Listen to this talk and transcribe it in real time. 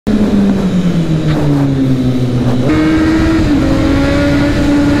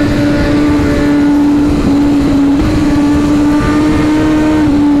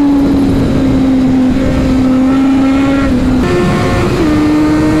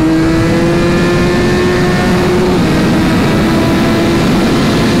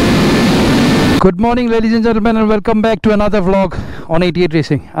Good morning, ladies and gentlemen, and welcome back to another vlog on 88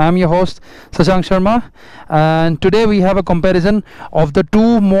 Racing. I am your host Sashank Sharma, and today we have a comparison of the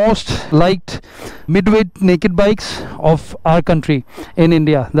two most liked midweight naked bikes of our country in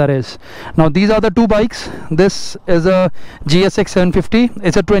India, that is. Now these are the two bikes. This is a GSX 750.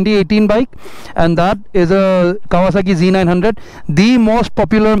 It's a 2018 bike, and that is a Kawasaki Z900, the most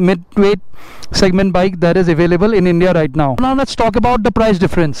popular midweight segment bike that is available in India right now. Now let's talk about the price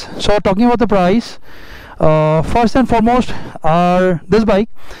difference. So talking about the price, first and foremost, this bike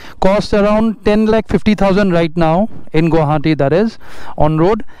costs around 10,50,000 right now in Guwahati, that is, on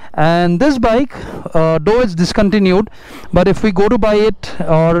road. And this bike, though it's discontinued, but if we go to buy it,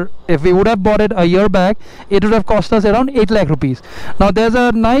 or if we would have bought it a year back, it would have cost us around 8 lakh rupees. Now there's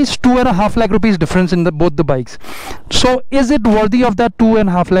a nice 2.5 lakh rupees difference in both the bikes. So is it worthy of that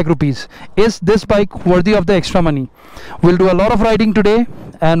 2.5 lakh rupees? Is this bike worthy of the extra money? We'll do a lot of riding today,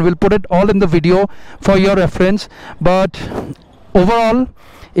 and we'll put it all in the video for your reference. But overall,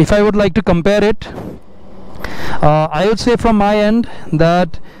 if I would like to compare it, I would say from my end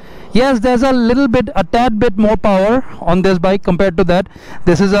that yes, there's a tad bit more power on this bike compared to that.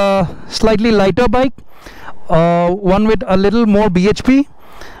 This is a slightly lighter bike, one with a little more bhp,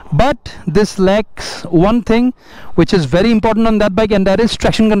 but this lacks one thing which is very important on that bike, and that is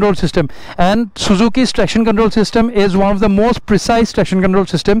traction control system. And Suzuki's traction control system is one of the most precise traction control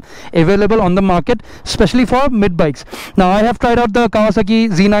system available on the market, especially for mid bikes. Now I have tried out the Kawasaki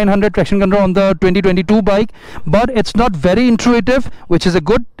Z900 traction control on the 2022 bike, but it's not very intuitive, which is a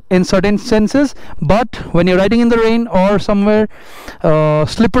good in certain senses. But when you're riding in the rain or somewhere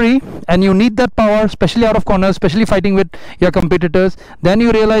slippery and you need that power, especially out of corners, especially fighting with your competitors, then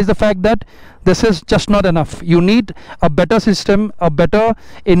you realize the fact that this is just not enough. You need a better system, a better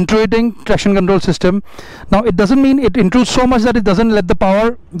intuiting traction control system. Now it doesn't mean it intrudes so much that it doesn't let the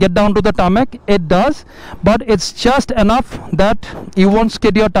power get down to the tarmac. It does, but it's just enough that you won't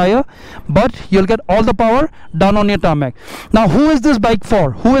skid your tire, but you'll get all the power down on your tarmac. Now who is this bike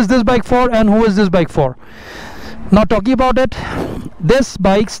for? Who is this bike for, and who is this bike for? Now talking about it, these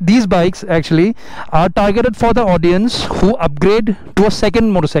bikes actually are targeted for the audience who upgrade to a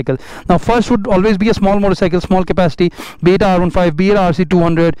second motorcycle. Now first would always be a small motorcycle, small capacity, be it a R15, be it a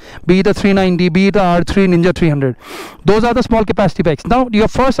RC200, be it a 390, be it a R3 Ninja 300. Those are the small capacity bikes. Now your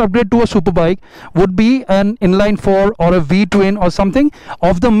first upgrade to a super bike would be an inline 4 or a V-twin or something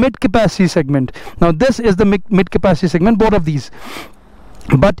of the mid capacity segment. Now this is the mid capacity segment, both of these.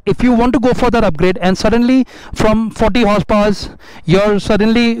 But if you want to go for that upgrade, and suddenly from 40 horsepower you're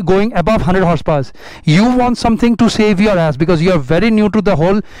suddenly going above 100 horsepower, you want something to save your ass because you're very new to the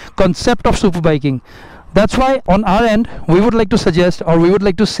whole concept of superbiking. That's why on our end we would like to suggest, or we would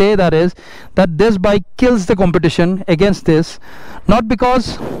like to say, that is that this bike kills the competition against this, not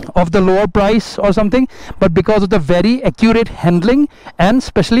because of the lower price or something, but because of the very accurate handling and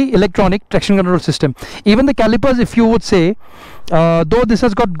especially electronic traction control system. Even the calipers, if you would say, though this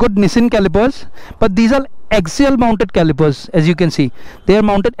has got good Nissin calipers, but these are axial mounted calipers. As you can see, they are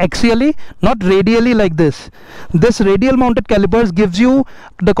mounted axially, not radially like this. This radial mounted calipers gives you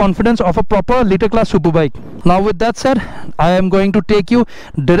the confidence of a proper liter class superbike. Now with that said, I am going to take you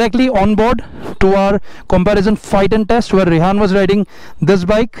directly on board to our comparison fight and test, where Rehan was riding this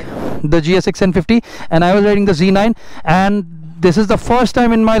bike, the GSX 750, and I was riding the Z9. And this is the first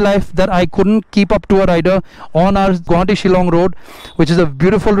time in my life that I couldn't keep up to a rider on our Guwahati Shillong road, which is a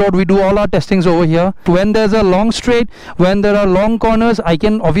beautiful road. We do all our testings over here. When there's a long straight, when there are long corners, I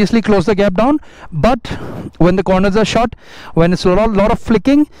can obviously close the gap down, but when the corners are short, when it's a lot of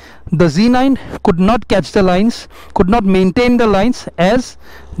flicking, the Z9 could not catch the lines, could not maintain the lines as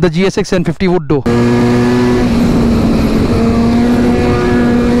the GSX 750 would do.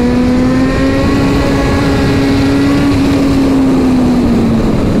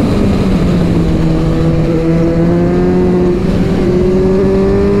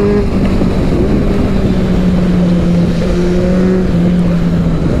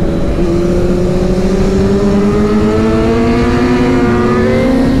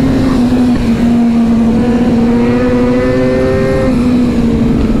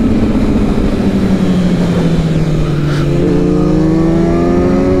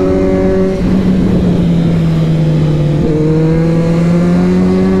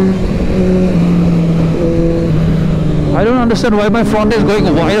 I don't understand why my front is going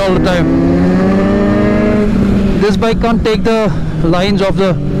wide all the time. This bike can't take the lines of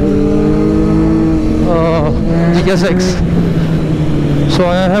the GSX. So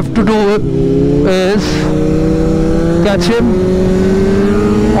I have to do is catch him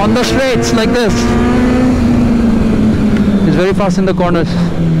on the straights like this. He's very fast in the corners.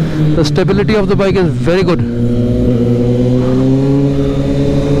 The stability of the bike is very good.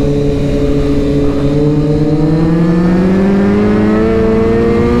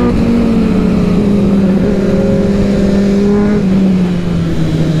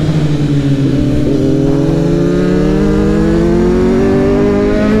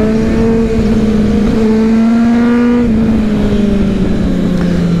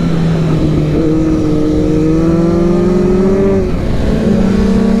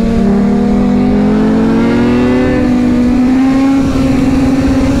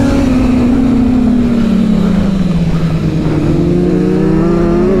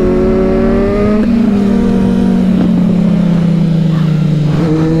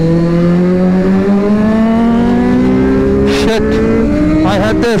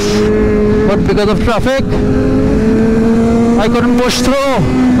 But because of traffic I couldn't push through.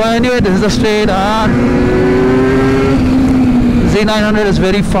 But anyway, this is the straight, and Z900 is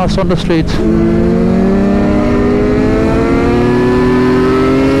very fast on the straights.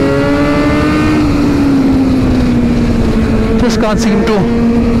 Just can't seem to.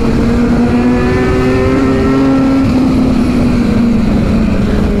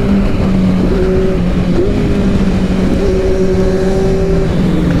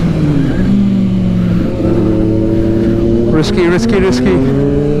 Risky.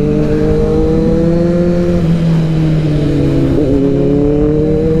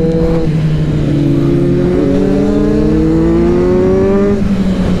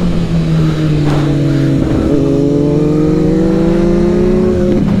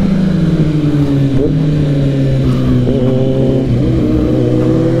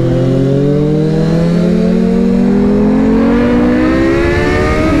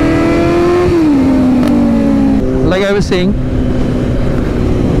 Like I was saying,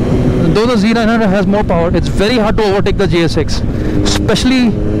 though the Z900 has more power, it's very hard to overtake the GSX, especially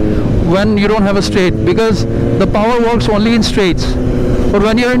when you don't have a straight, because the power works only in straights. But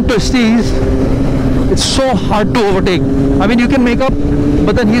when you're in twisties, it's so hard to overtake. I mean, you can make up,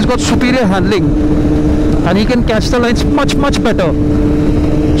 but then he's got superior handling and he can catch the lines much better.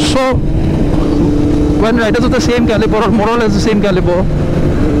 So when riders of the same caliber, or more or less the same caliber,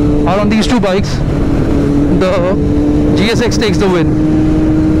 are on these two bikes, the GSX takes the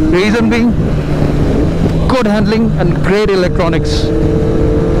win. Reason being, good handling and great electronics.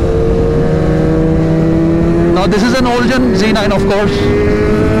 Now this is an old gen Z9, of course.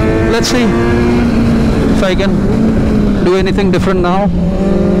 Let's see if I can do anything different now.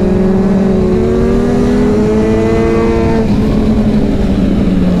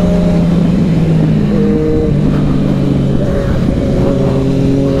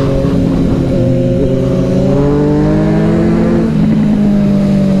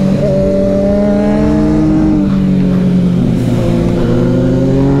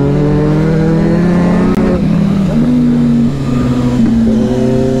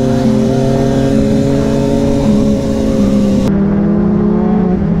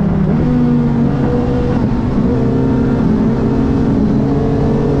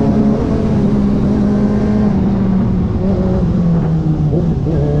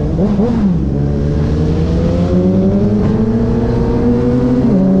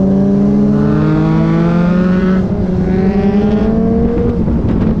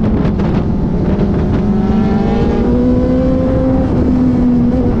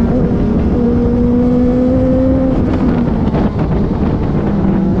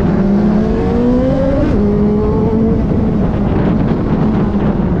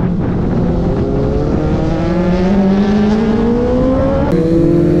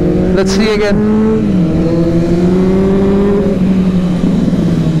 Let's see again.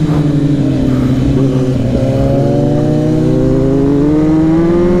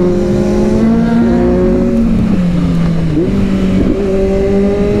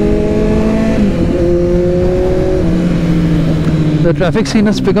 The traffic scene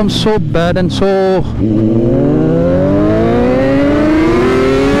has become so bad and so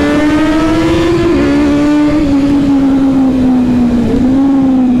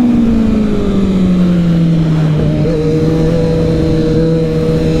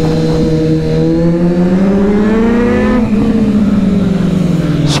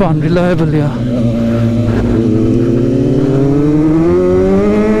unreliable, yeah.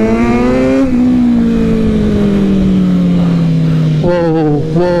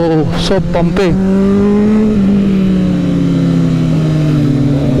 Whoa, so bumpy.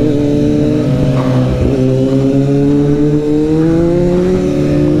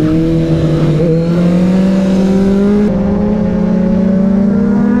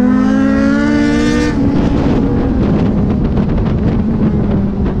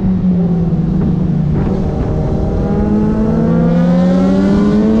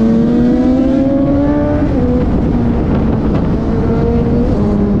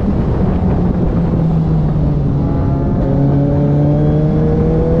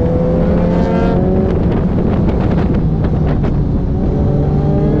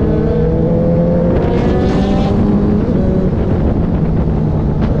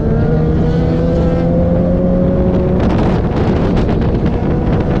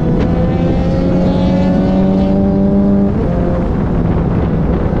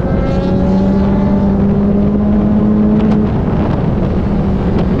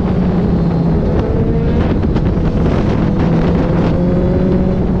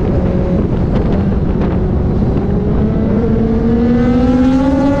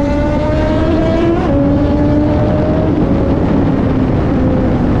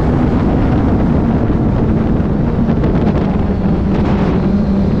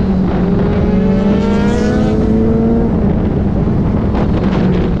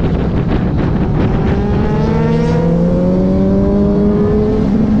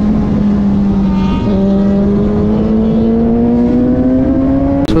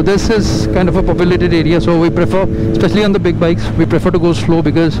 So this is kind of a populated area, so we prefer, especially on the big bikes, we prefer to go slow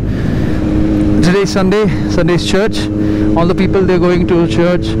because today is Sunday's church. All the people, they're going to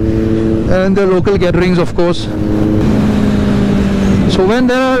church and the local gatherings, of course. So when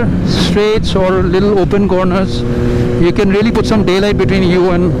there are straights or little open corners, you can really put some daylight between you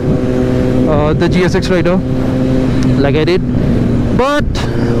and the GSX rider, like I did. But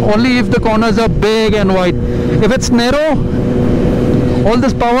only if the corners are big and wide. If it's narrow, all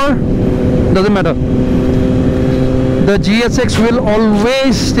this power doesn't matter. The GSX will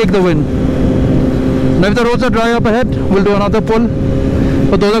always take the win. Now if the roads are dry up ahead, we'll do another pull,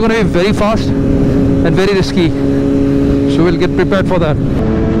 but those are going to be very fast and very risky, so we'll get prepared for that.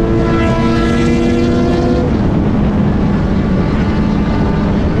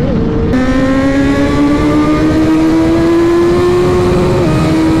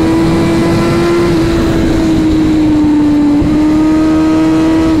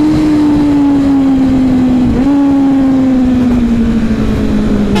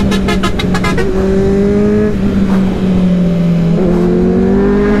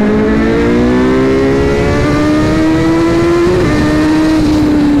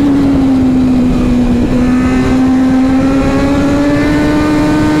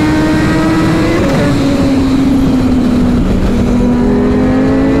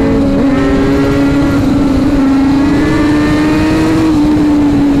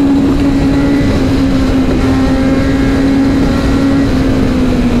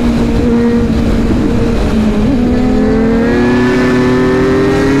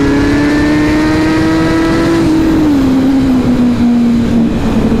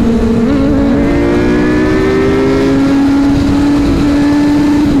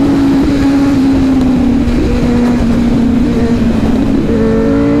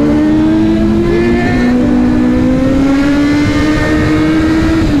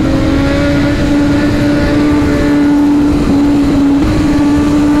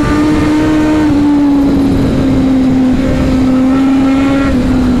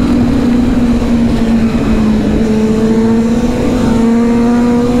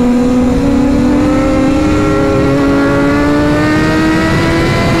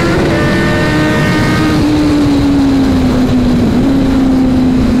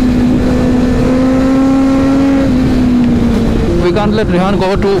 We can't let Rehan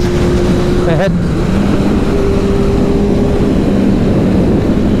go too ahead.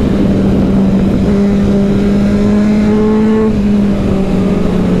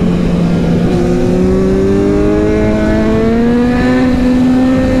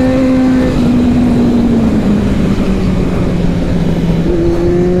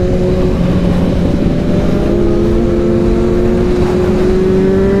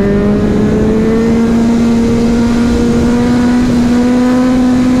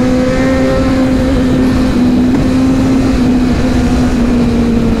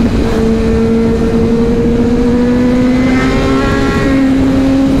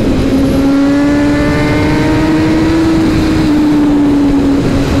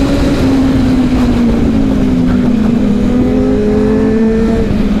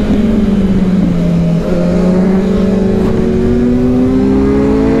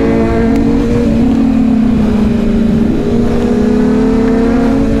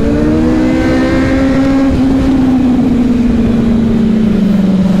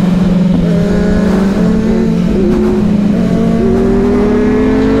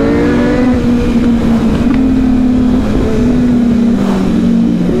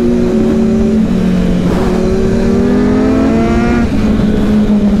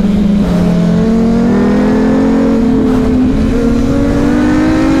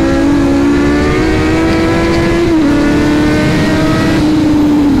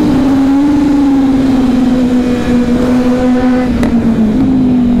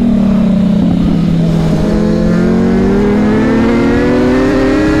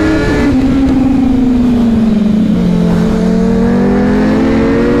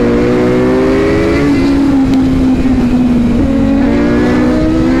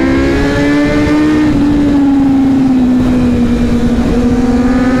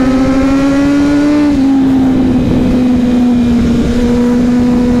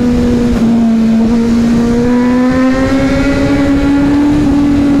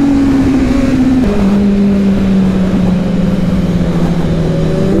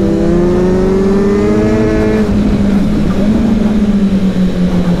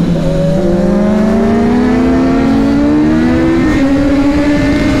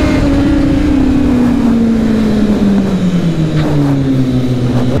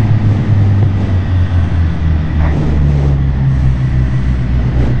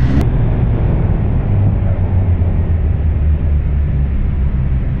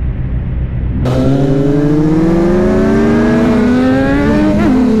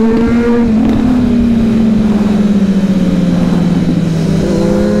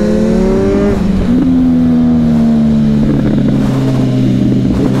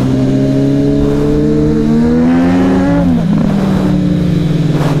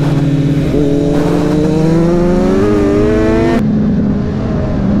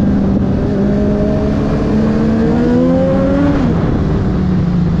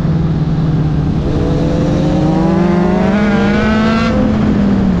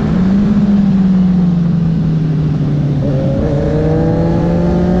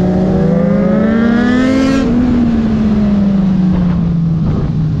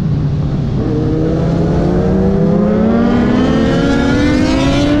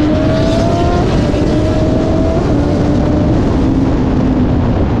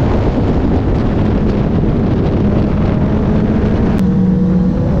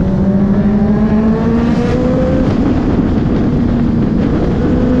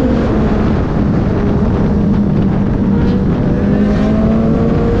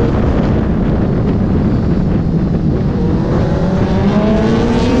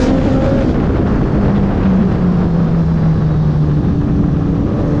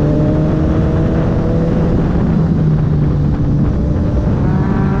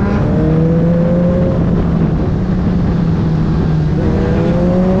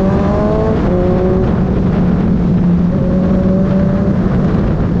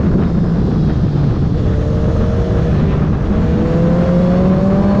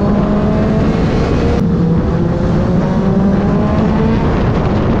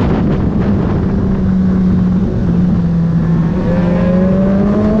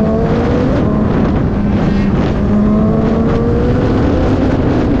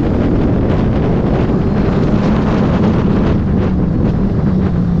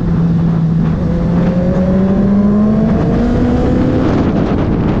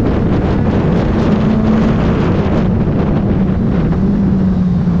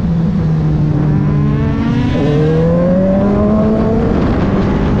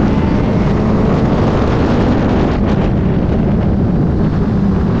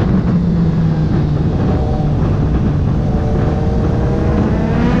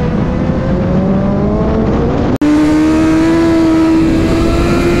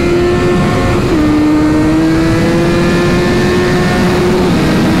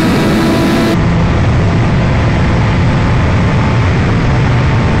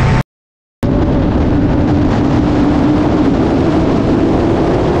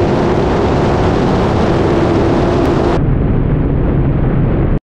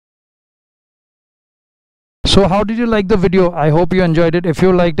 So how did you like the video? I hope you enjoyed it. If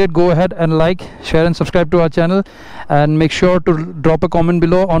you liked it, go ahead and like, share and subscribe to our channel, and make sure to drop a comment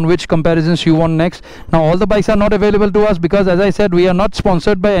below on which comparisons you want next. Now all the bikes are not available to us because, as I said, we are not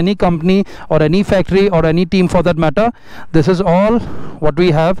sponsored by any company or any factory or any team for that matter. This is all what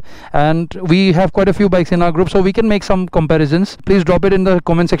we have, and we have quite a few bikes in our group, so we can make some comparisons. Please drop it in the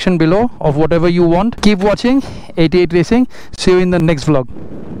comment section below of whatever you want. Keep watching 88 Racing. See you in the next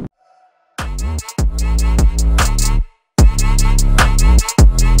vlog.